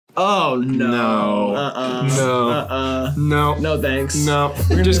Oh, no. No. No. No, thanks. No.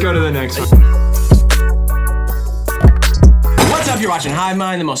 Just go to the next one. What's up? You're watching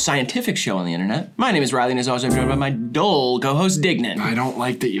HIVEMIND, the most scientific show on the internet. My name is Riley, and as always, I'm joined by my dull co-host, Dignan. I don't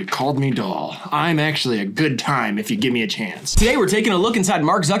like that you called me dull. I'm actually a good time if you give me a chance. Today, we're taking a look inside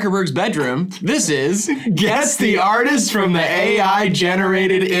Mark Zuckerberg's bedroom. This is Guess the artist from the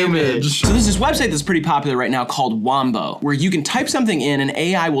AI-generated image. So there's this website that's pretty popular right now called WOMBO, where you can type something in and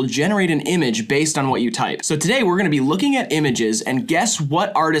AI will generate an image based on what you type. So today, we're gonna be looking at images and guess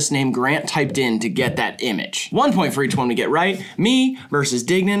what artist name Grant typed in to get that image. 1 point for each one we get right. Me versus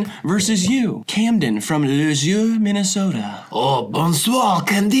Dignan versus you. Camden from Les Yeux, Minnesota. Oh, bonsoir,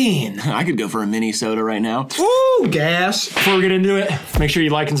 Candine. I could go for a mini soda right now. Woo, gas. Before we get into it, make sure you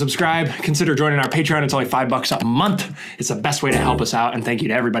like and subscribe. Consider joining our Patreon. It's only $5 a month. It's the best way to help us out, and thank you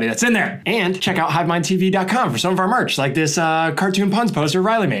to everybody that's in there. And check out HIVEMINDTV.com for some of our merch, like this cartoon puns poster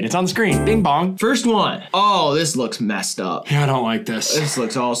Riley made. It's on the screen. Bing bong. First one. Oh, this looks messed up. Yeah, I don't like this. This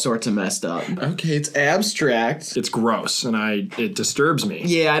looks all sorts of messed up. Okay, it's abstract. It's gross, and it disturbs me.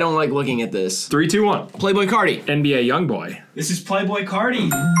 Yeah, I don't like looking at this. 3, 2, 1. Playboy Cardi. NBA Youngboy. This is Playboy Cardi.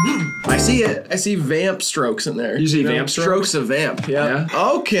 I see it. I see vamp strokes in there. You see vamp strokes? Strokes of vamp, yeah.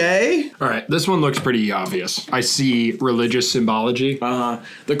 Yeah. Okay. All right, this one looks pretty obvious. I see religious symbology.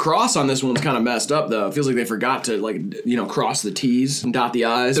 The cross on this one's kind of messed up, though. It feels like they forgot to, like, you know, cross the T's and dot the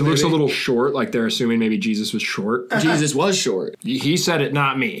I's. It looks a little short, like they're assuming maybe Jesus was short. Jesus was short. He said it,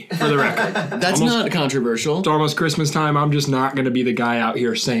 not me, for the record. That's not controversial. It's almost Christmas time. I'm just not going to be the guy out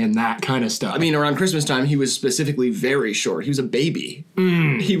here saying that kind of stuff. I mean, around Christmas time, he was specifically very short. He was a baby.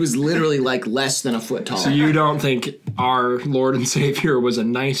 He was literally, like, less than a foot tall. So you don't think our Lord and Savior was a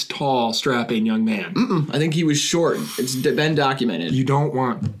nice, tall, strapping young man? I think he was short. It's been documented. You don't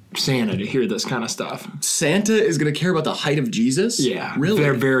want Santa to hear this kind of stuff. Santa is going to care about the height of Jesus? Yeah. Really?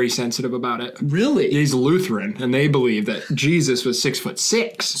 They're very sensitive about it. Really? He's Lutheran, and they believe that Jesus was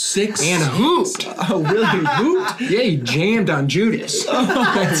 6'6". 6 and hooped. Oh, really? Hooped? Yeah, he jammed on Judas.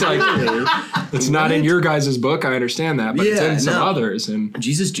 It's like, it's not in your guys' book, I understand that, but it's in some others. And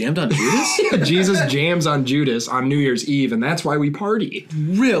Jesus jammed on Judas? Jesus jams on Judas on New Year's Eve, and that's why we party.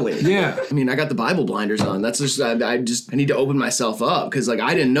 Really? Yeah. I mean, I got the Bible blinders on. That's just, I need to open myself up, because, like,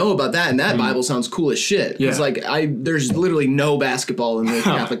 I didn't know about that, and that Bible sounds cool as shit. Yeah. It's like, there's literally no basketball in the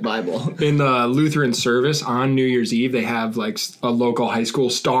Catholic Bible. In the Lutheran service on New Year's Eve, they have, like, a local high school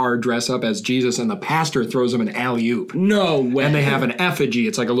star dress up as Jesus, and the pastor throws him an alley-oop. No way. And they have an effigy.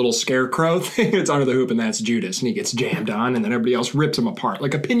 It's like a little scarecrow thing. It's under the hoop, and that's Judas. And he gets jammed on, and then everybody else rips him apart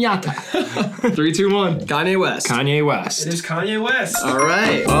like a piñata. 3, 2, 1. Kanye West. Kanye West. It is Kanye West. All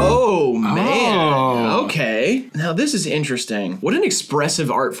right. Oh, man. Oh. Okay. Now, this is interesting. What an expressive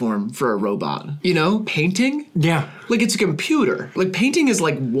art form for a robot. You know, painting? Yeah. Like, it's a computer. Like, painting is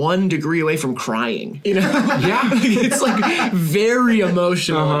like 1 degree away from crying, you know? Yeah. It's like very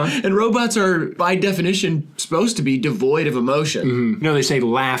emotional. And robots are, by definition, supposed to be devoid of emotion. You know, they say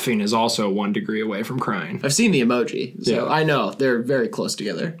laughing is also 1 degree away from crying. I've seen the emoji, so Yeah. I know they're very close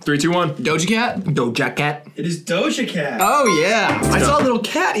together. 3, 2, 1. Doja Cat? Doja Cat. It is Doja Cat. Oh, yeah. I saw little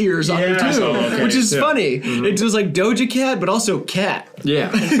cat ears on her, Yeah. too, Oh, okay. which is Yeah. funny. It was like Doja Cat, but also cat.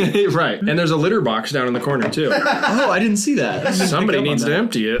 Yeah. Right. And there's a litter box down in the corner, too. Oh, I didn't see that. Somebody up on needs to that.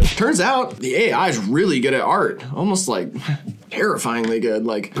 empty it. Turns out the AI is really good at art. Almost like terrifyingly good.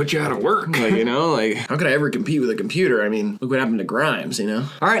 Like, Put you out of work. you know, like, how could I ever compete with a computer? I mean, look what happened to Grimes, you know?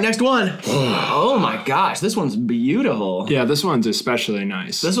 All right, next one. Oh my gosh, this one's beautiful. Yeah, this one's especially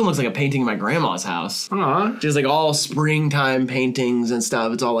nice. This one looks like a painting in my grandma's house. Aw. Just like all springtime paintings and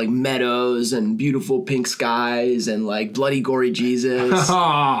stuff. It's all like meadows and beautiful pink skies and like bloody gory Jesus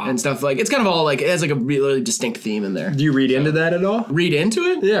and stuff. Like, it's kind of all like, it has like a really distinct theme in there. Do you read into that at all? Read into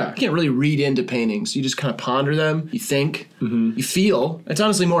it? Yeah. You can't really read into paintings. You just kind of ponder them. You think. You feel. It's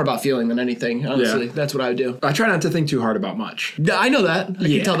honestly more about feeling than anything, honestly. Yeah. That's what I would do. I try not to think too hard about much. I know that. I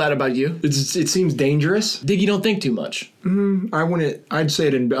Yeah. can tell that about you. It seems dangerous. Diggy don't think too much. I'd say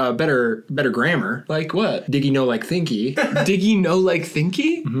it in better grammar. Like what? Diggy no like thinky. Diggy know like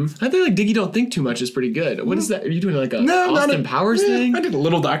thinky? I think like Diggy don't think too much is pretty good. What is that? Are you doing like a Austin Powers thing? I did a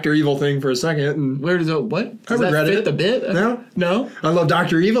little Dr. Evil thing for a second. And Where does it, what? Does I that regret fit it. the bit? No. No? I love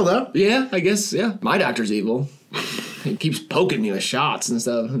Dr. Evil though. Yeah, I guess, yeah. My doctor's evil. He keeps poking me with shots and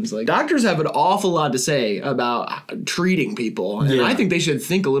stuff. And it's like, doctors have an awful lot to say about treating people. And Yeah. I think they should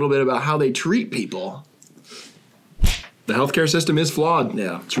think a little bit about how they treat people. The healthcare system is flawed.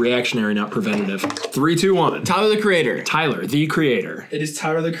 Yeah. It's reactionary, not preventative. 3, 2, 1. Tyler, the Creator. Tyler, the Creator. It is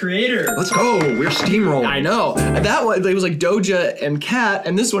Tyler, the Creator. Let's go. We're steamrolling. I know. That one, it was like Doja and Cat,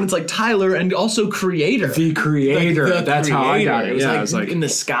 and this one, it's like Tyler and also Creator. The Creator. The That's how I got it. It It was was like in the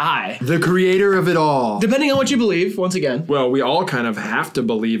sky. the Creator of it all. Depending on what you believe, once again. Well, we all kind of have to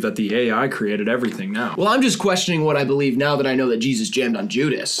believe that the AI created everything now. Well, I'm just questioning what I believe now that I know that Jesus jammed on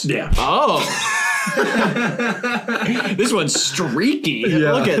Judas. Yeah. Oh. This one's streaky.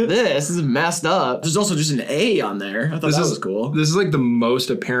 Yeah. Look at this. This is messed up. There's also just an A on there. I thought that was cool. This is like the most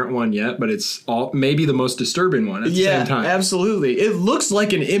apparent one yet, but it's all maybe the most disturbing one at the same time. Absolutely. It looks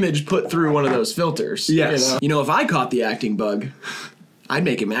like an image put through one of those filters. Yes. You know, if I caught the acting bug, I'd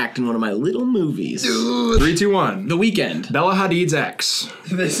make him act in one of my little movies. 3, 2, 1. The Weeknd. Bella Hadid's ex.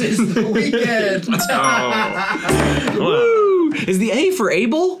 This is The Weeknd. Let's go. Woo! Is the A for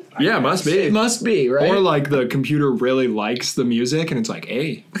Abel? Yeah, must be. It must be, right? Or like the computer really likes the music and it's like,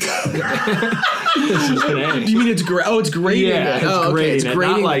 A. This is an A. Do you mean it's great? Oh, it's grading. Yeah, it. it's Oh, okay. grading. It's It,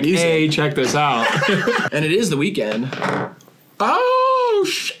 grading not like, the music. hey, check this out. And it is The Weeknd. Oh,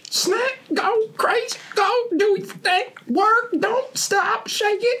 snap, go crazy, go do your thing, work, don't stop,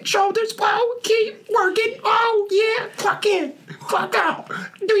 shake it, shoulders, whoa, keep working, oh yeah, clock in, clock out,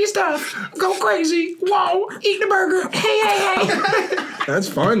 do your stuff, go crazy, whoa, eat the burger, hey. That's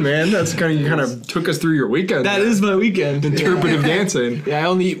fun, man. That's you kind of took us through your weekend. That is my weekend. interpretive dancing. Yeah, I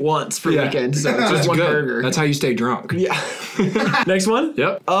only eat once for Yeah. weekend, so it's just That's one good. burger. That's how you stay drunk. Yeah. Next one?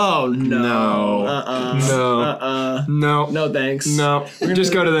 Yep. Oh, no. No. No. No, thanks. No.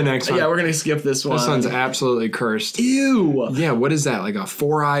 Just go to the next one. Yeah, we're going to skip this one. This one's absolutely cursed. Ew. Yeah, what is that? Like a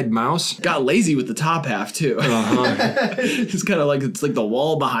four-eyed mouse? Got lazy with the top half, too. Uh-huh. It's kind of like it's like the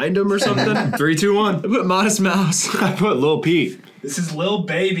wall behind him or something. 3, 2, 1. I put Modest Mouse. I put Lil Pete. This is Lil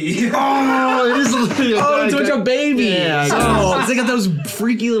Baby. Oh, it is. Oh, it's like a baby. Yeah, Oh, it's got those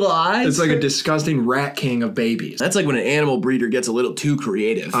freaky little eyes. It's like a disgusting rat king of babies. That's like when an animal breeder gets a little too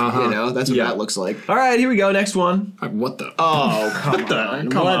creative. Uh-huh. You know, that's what Yeah. that looks like. All right, here we go. Next one. What the? Oh, come on.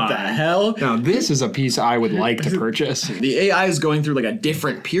 come what on. the hell? Now, this is a piece I would like to purchase. The AI is going through like a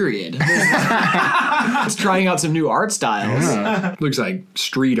different period. It's trying out some new art styles. Looks like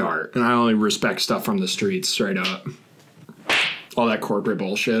street art, and I only respect stuff from the streets, straight up. All that corporate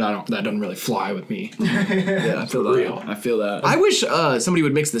bullshit, that doesn't really fly with me. Yeah, I feel that. real. I feel that. I wish somebody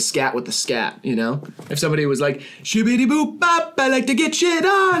would mix the scat with the scat, you know? If somebody was like, shibbity boop bop, I like to get shit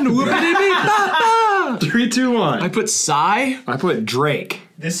on, whoopity beep bop bop. 3, 2, 1. I put Psy. I put Drake.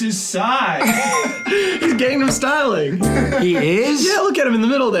 This is Psy. He's Gangnam styling. He is? Yeah, look at him in the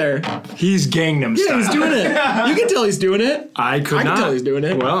middle there. He's Gangnam Yeah, style. he's doing it. You can tell he's doing it. I could I not. can tell he's doing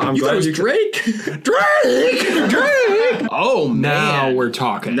it. Well, I'm you glad thought it was you Drake. Drake. Oh man. Now we're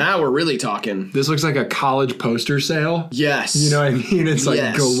talking. Now we're really talking. This looks like a college poster sale. Yes. You know what I mean? It's like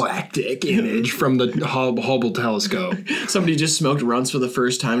Yes. galactic image from the Hubble telescope. Somebody just smoked runts for the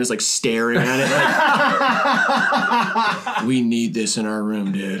first time and is like staring at it like, we need this in our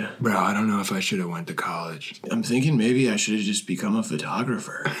room, dude. Bro, I don't know if I should have went to college. I'm thinking maybe I should have just become a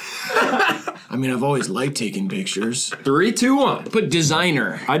photographer. I mean, I've always liked taking pictures. 3, 2, 1. Put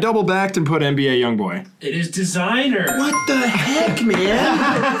designer. I double backed and put NBA Youngboy. It is Designer. What the heck, man?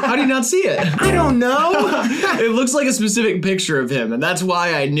 How do you not see it? I don't know. It looks like a specific picture of him, and that's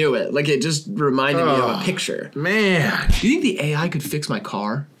why I knew it. Like, it just reminded me of a picture. Man. Do you think the AI could fix my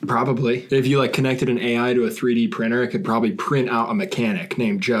car? Probably. If you like connected an AI to a 3D printer, it could probably print out a mechanic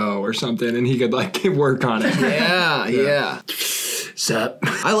named Joe or something, and he could like work on it. Yeah. Sup?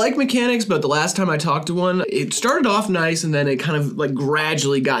 I like mechanics, but the last time I talked to one, it started off nice and then it kind of like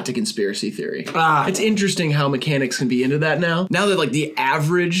gradually got to conspiracy theory. It's interesting how mechanics can be into that now. Now that like the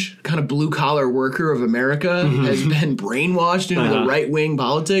average kind of blue collar worker of America has been brainwashed into the right wing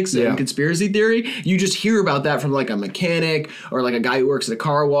politics and conspiracy theory, you just hear about that from like a mechanic or like a guy who works at a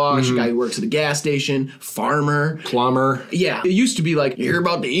car wash, a guy who works at a gas station, farmer, Plumber. Yeah, it used to be like, you hear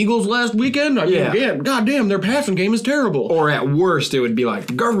about the Eagles last weekend? I mean, yeah, goddamn, their passing game is terrible. Or at worst, it would be like,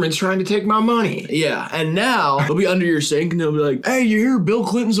 the government's trying to take my money. Yeah, and now they'll be under your sink and they'll be like, hey, you hear Bill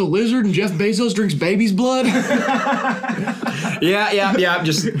Clinton's a lizard and Jeff Bezos drinks baby's blood? Yeah.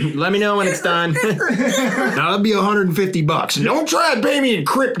 Just let me know when it's done. Now that'll be $150. Don't try to pay me in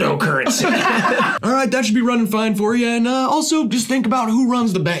cryptocurrency. All right, that should be running fine for you. And also, just think about who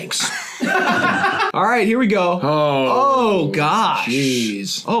runs the banks. All right, here we go. Oh gosh.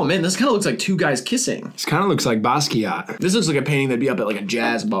 Jeez. Oh man, this kind of looks like two guys kissing. This kind of looks like Basquiat. This looks like a painting that'd be up at like a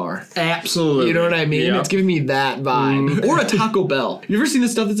jazz bar. Absolutely. You know what I mean? Yep. It's giving me that vibe. Or a Taco Bell. You ever seen the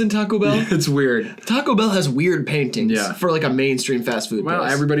stuff that's in Taco Bell? It's weird. Taco Bell has weird paintings Yeah. for like a mainstream fast food Well,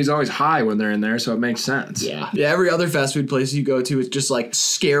 place. everybody's always high when they're in there, so it makes sense. Yeah. Every other fast food place you go to, it's just like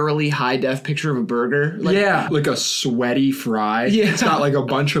scarily high def picture of a burger. Like, Yeah, like a sweaty fry. Yeah. It's got like a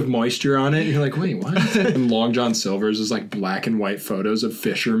bunch of moisture on it. And you're like, wait, what? And Long John Silver's is like black and white photos of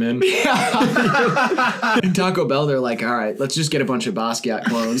fishermen. In Taco Bell, they're like, all right, let's just get a bunch of Basquiat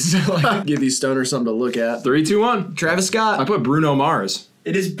clones to like, give these stoners something to look at. 3, 2, 1. Travis Scott. I put Bruno Mars.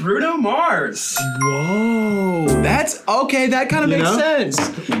 It is Bruno Mars. Whoa. That's okay. That kind of You makes know?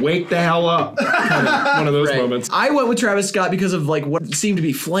 sense. Wake the hell up. Kind of one of those Right. moments. I went with Travis Scott because of like what seemed to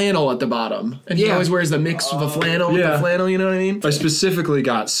be flannel at the bottom. And he Yeah. always wears the mix of the flannel with Yeah. the flannel, you know what I mean? I specifically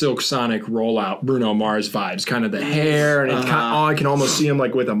got Silk Sonic rollout Bruno Mars vibes, kind of the hair, and I can almost see him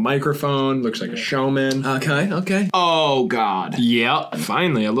like with a microphone. Looks like a showman. Okay. Oh God. Yeah,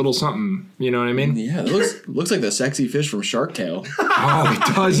 finally a little something. You know what I mean? Yeah, it looks like the sexy fish from Shark Tale. Oh,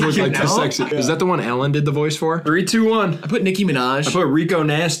 it does look like the know? sexy. Is that the one Ellen did the voice for? 3, 2, 1. I put Nicki Minaj. I put Rico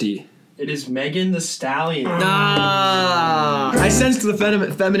Nasty. It is Megan the Stallion. I sensed the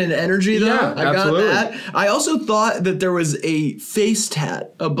feminine energy though. Yeah, I got absolutely. that. I also thought that there was a face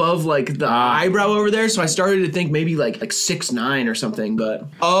tat above like the eyebrow over there, so I started to think maybe like 6'9" or something, but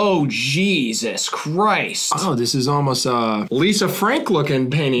oh Jesus Christ. Oh, this is almost a Lisa Frank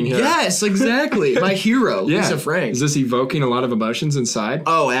looking painting here. Yes, exactly. My hero, Yeah. Lisa Frank. Is this evoking a lot of emotions inside?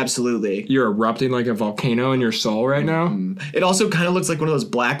 Oh, absolutely. You're erupting like a volcano in your soul right now? It also kind of looks like one of those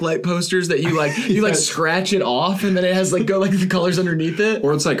blacklight posters that you like Yes. scratch it off and then it has like the colors underneath it.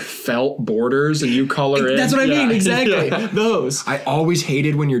 Or it's like felt borders and you color in. That's what I mean, Yeah. exactly. Yeah. Those. I always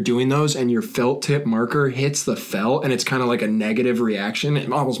hated when you're doing those and your felt tip marker hits the felt and it's kind of like a negative reaction.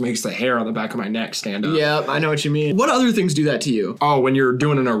 It almost makes the hair on the back of my neck stand up. Yeah, I know what you mean. What other things do that to you? Oh, when you're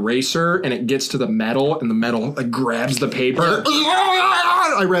doing an eraser and it gets to the metal and the metal like grabs the paper.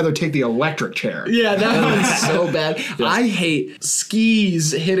 I'd rather take the electric chair. Yeah, that one's so bad. I hate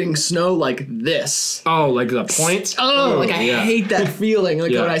skis hitting snow like this. Oh, like the points? I yeah. hate that feeling.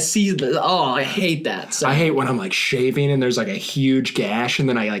 Like Yeah. when I see I hate that. So. I hate when I'm like shaving and there's like a huge gash and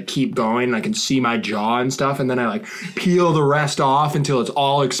then I like keep going and I can see my jaw and stuff and then I like peel the rest off until it's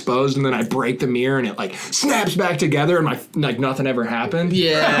all exposed and then I break the mirror and it like snaps back together and my like nothing ever happened.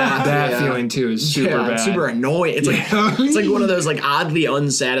 Yeah, That yeah. feeling too is super bad. It's super annoying. It's like it's like one of those like oddly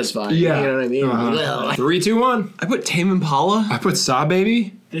unsatisfying. Yeah. You know what I mean? Ugh. 3, 2, 1. I put Tame Impala. I put Saw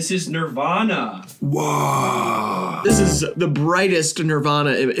Baby. This is Nirvana. Whoa. This is the brightest Nirvana.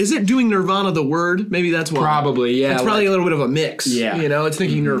 Is it doing Nirvana the word? Maybe that's why. Probably, yeah. It's probably a little bit of a mix. Yeah. You know, it's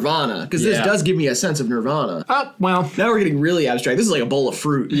thinking Nirvana. Because this Yeah. does give me a sense of Nirvana. Well. Now we're getting really abstract. This is like a bowl of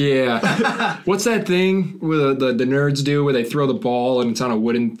fruit. Yeah. What's that thing where the nerds do where they throw the ball and it's on a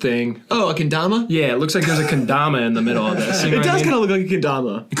wooden thing? Oh, a kendama? Yeah, it looks like there's a kendama in the middle of this. You know It what I does mean? kind of look like a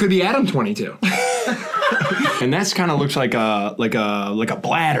kendama. It could be Adam 22. And that's kind of looks like a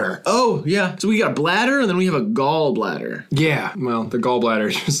bladder. Oh, yeah. So we got a bladder and then we have a gallbladder. Yeah. Well, the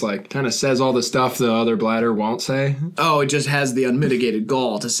gallbladder just like kind of says all the stuff the other bladder won't say. Oh, it just has the unmitigated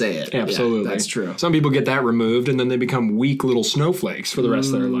gall to say it. Absolutely. Yeah, that's true. Some people get that removed and then they become weak little snowflakes for the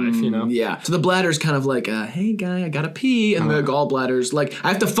rest of their life, you know? Yeah. So the bladder's kind of like, hey, guy, I gotta pee. And the gallbladder's like, I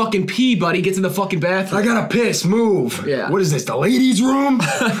have to fucking pee, buddy. Get to the fucking bathroom. I gotta piss, move. Yeah. What is this, the ladies' room?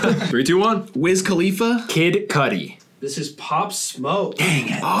 3, 2, 1. Wiz Khalifa? Kid Cudi. This is Pop Smoke.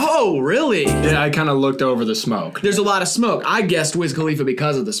 Oh, really? Yeah, I kind of looked over the smoke. There's a lot of smoke. I guessed Wiz Khalifa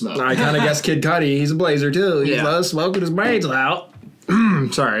because of the smoke. I kind of guessed Kid Cudi. He's a blazer too. He Yeah. loves smoking his brains out.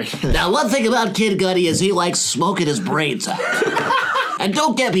 Sorry. Now, one thing about Kid Cudi is he likes smoking his brains out. And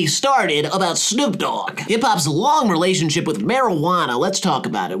don't get me started about Snoop Dogg. Hip-hop's long relationship with marijuana, let's talk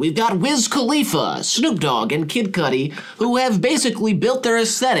about it. We've got Wiz Khalifa, Snoop Dogg, and Kid Cudi, who have basically built their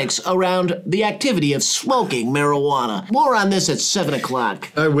aesthetics around the activity of smoking marijuana. More on this at 7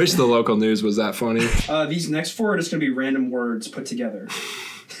 o'clock. I wish the local news was that funny. These next four are just going to be random words put together.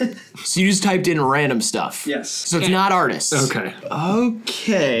 So you just typed in random stuff. Yes. So it's not artists. Okay.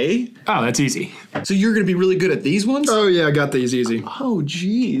 Okay. Oh, that's easy. So you're gonna be really good at these ones? Oh yeah, I got these easy. Oh,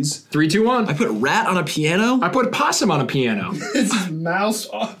 jeez. 3, 2, 1. I put rat on a piano? I put a possum on a piano. This is mouse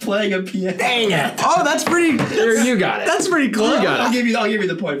playing a piano. Dang it. Oh, that's pretty. There, you got it. That's pretty close. You got it. I'll give you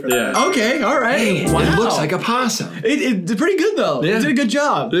the point for that. Okay, all right. It looks like a possum. It's pretty good though. Yeah. It did a good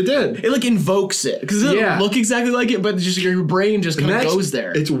job. It did. It like invokes it because it doesn't Yeah. look exactly like it, but just your brain just kind of goes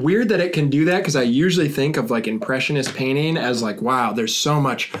there. It's weird that it can do that because I usually think of like impressionist painting as like, wow, there's so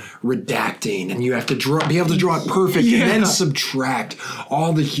much redacting and you have to be able to draw it perfect and then subtract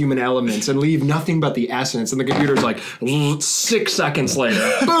all the human elements and leave nothing but the essence. And the computer's like 6 seconds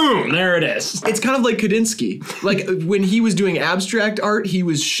later, boom, there it is. It's kind of like Kandinsky. Like when he was doing abstract art, he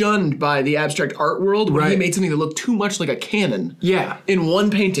was shunned by the abstract art world when he Right. made something that looked too much like a canon. Yeah. In one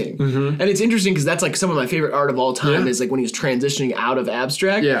painting. And it's interesting because that's like some of my favorite art of all time Yeah. is like when he's transitioning out of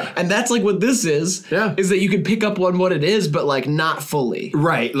abstract. Yeah. And that's like what this is. Yeah. Is that you can pick up on what it is, but like not fully.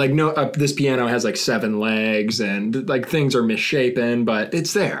 Right, like no, this piano has like 7 legs and like things are misshapen, but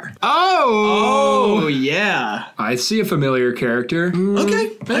it's there. Oh yeah. I see a familiar character.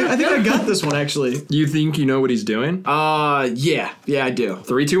 Okay. I think I got this one actually. You think you know what he's doing? Yeah. Yeah, I do.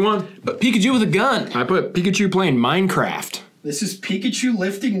 3, 2, 1. But Pikachu with a gun. I put Pikachu playing Minecraft. This is Pikachu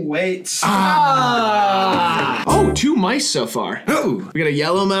lifting weights. Oh, 2 mice so far. Oh, We got a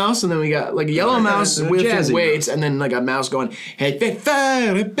yellow mouse, and then we got like a yellow mouse a with jazzy weights, and then like a mouse going, hey,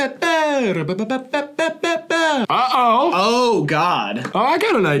 uh-oh. oh God. Oh, I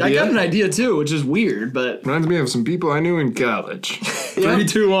got an idea. I got an idea too, which is weird, but Reminds me of some people I knew in college. 3,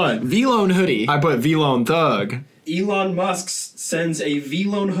 2, 1. V-Lone hoodie. I put V-Lone Thug. Elon Musk sends a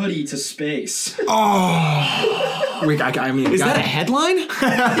V-Lone hoodie to space. Wait, I mean, Is that a headline?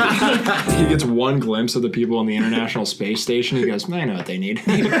 he gets one glimpse of the people on the International Space Station. He goes, I know what they need.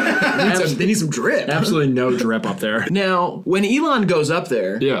 They need some drip. Absolutely no drip up there. Now, when Elon goes up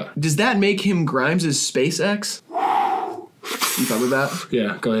there, Yeah. does that make him Grimes' SpaceX? You thought about that?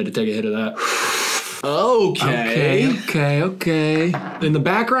 Yeah, go ahead and take a hit of that. Okay. Okay. In the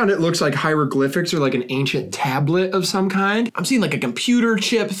background, it looks like hieroglyphics or like an ancient tablet of some kind. I'm seeing like a computer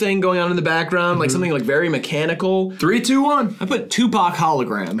chip thing going on in the background, like something like very mechanical. 3, 2, 1. I put Tupac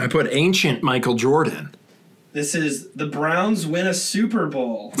hologram. I put ancient Michael Jordan. This is the Browns win a Super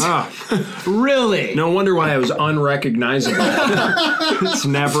Bowl. Ah, Really? no wonder why I was unrecognizable. It's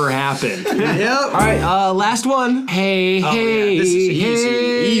never happened. Yep. All right, last one. Hey, hey, This is easy.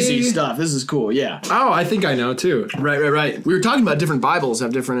 hey. Easy stuff. This is cool. Yeah. Oh, I think I know too. Right. We were talking about different Bibles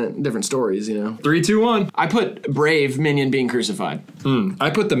have different stories, you know. 3, 2, 1. I put Brave Minion being crucified. I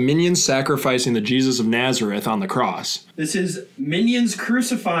put the minions sacrificing the Jesus of Nazareth on the cross. This is Minions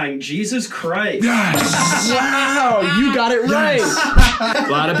crucifying Jesus Christ. Wow, you got it right.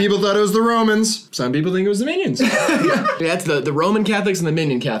 A lot of people thought it was the Romans. Some people think it was the minions. Yeah, it's the Roman Catholics and the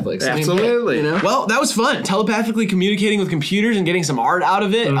Minion Catholics. Absolutely. You know? Well, that was fun. Telepathically communicating with computers and getting some art out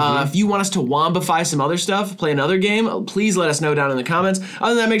of it. If you want us to wombify some other stuff, play another game, please let us know down in the comments.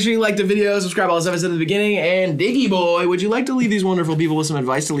 Other than that, make sure you like the video, subscribe, all the stuff I said at the beginning. And Diggy Boy, would you like to leave these wonderful people with some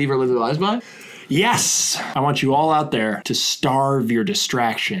advice to leave or live their lives by? Yes, I want you all out there to starve your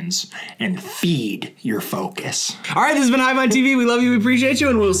distractions and feed your focus. All right, this has been HIVEMIND TV. We love you, we appreciate you,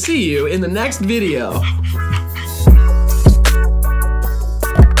 and we'll see you in the next video.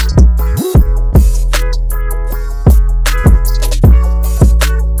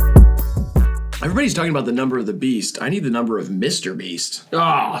 Everybody's talking about the number of the beast. I need the number of Mr. Beast.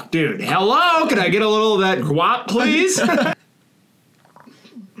 Oh, dude, hello? Can I get a little of that guap, please?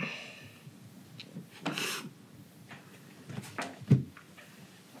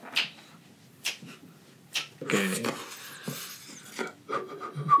 Okay.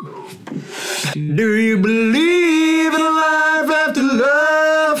 Do you believe in life after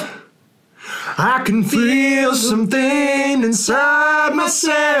love? I can feel something inside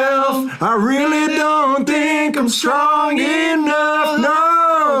myself. I really don't think I'm strong enough.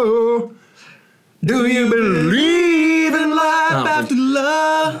 No. Do you believe in life after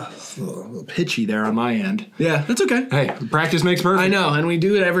love? A little pitchy there on my end. Yeah, that's okay. Hey, practice makes perfect. I know, and we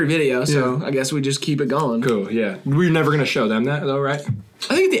do it every video, so Yeah. I guess we just keep it going. Cool, yeah. We're never going to show them that, though, right?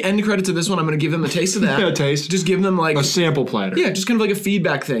 I think at the end credits of this one, I'm going to give them a taste of that. Yeah, a taste. Just give them like A sample platter. yeah, just kind of like a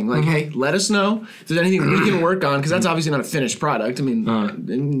feedback thing. Like, hey, let us know if there's anything we can work on, because that's obviously not a finished product. I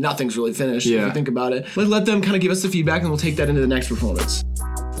mean, nothing's really finished if Yeah. you think about it. Let them kind of give us the feedback, and we'll take that into the next performance.